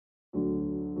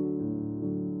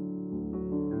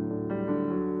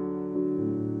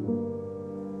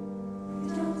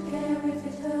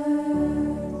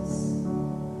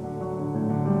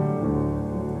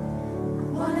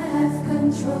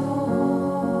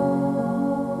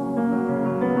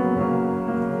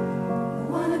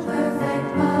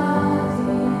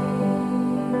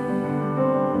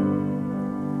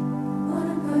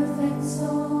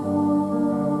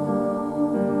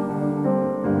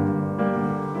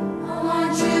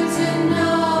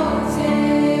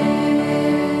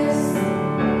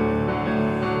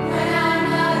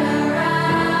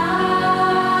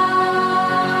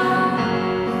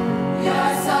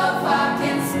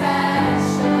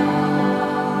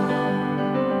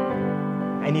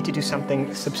I need to do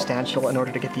something substantial in order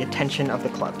to get the attention of the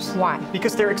clubs. Why?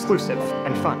 Because they're exclusive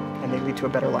and fun, and they lead to a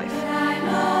better life.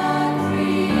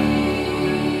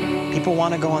 People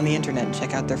want to go on the internet and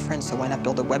check out their friends, so why not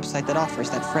build a website that offers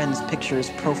that friends, pictures,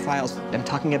 profiles? I'm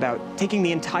talking about taking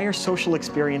the entire social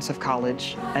experience of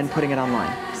college and putting it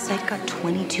online. The site got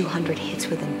 2,200 hits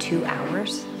within 2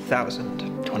 hours.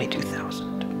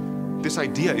 22,000. This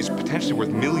idea is potentially worth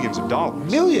millions of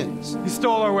dollars. Millions? He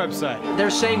stole our website.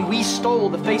 They're saying we stole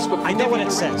the Facebook. I know what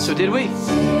it says. So did we?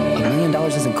 $1 million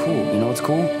isn't cool. You know what's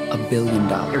cool? $1 billion.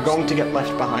 You're going to get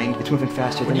left behind. It's moving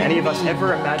faster than any of us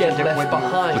ever imagined Get it would left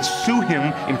behind. Let's sue him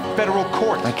in federal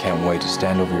court. I can't wait to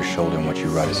stand over your shoulder and watch you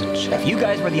write us a check. If you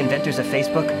guys were the inventors of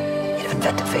Facebook, you'd have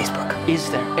invented Facebook.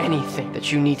 Is there anything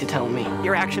that you need to tell me?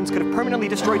 Your actions could have permanently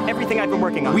destroyed everything I've been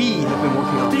working on. We have been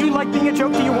working on. Did you like being a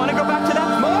joke? Do you want to go back to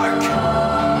that? Mark!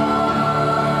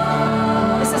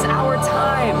 This is our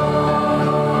time.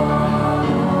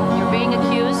 You're being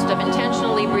accused of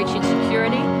intentionally breaching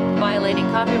security, violating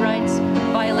copyrights,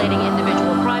 violating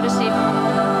individual privacy.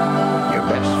 Your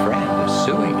best friend is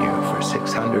suing you for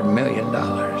 $600 million.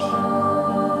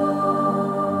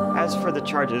 As for the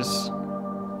charges,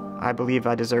 I believe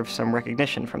I deserve some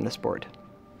recognition from this board.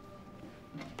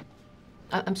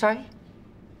 I'm sorry?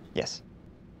 Yes.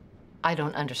 I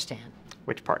don't understand.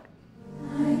 Which part?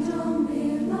 I don't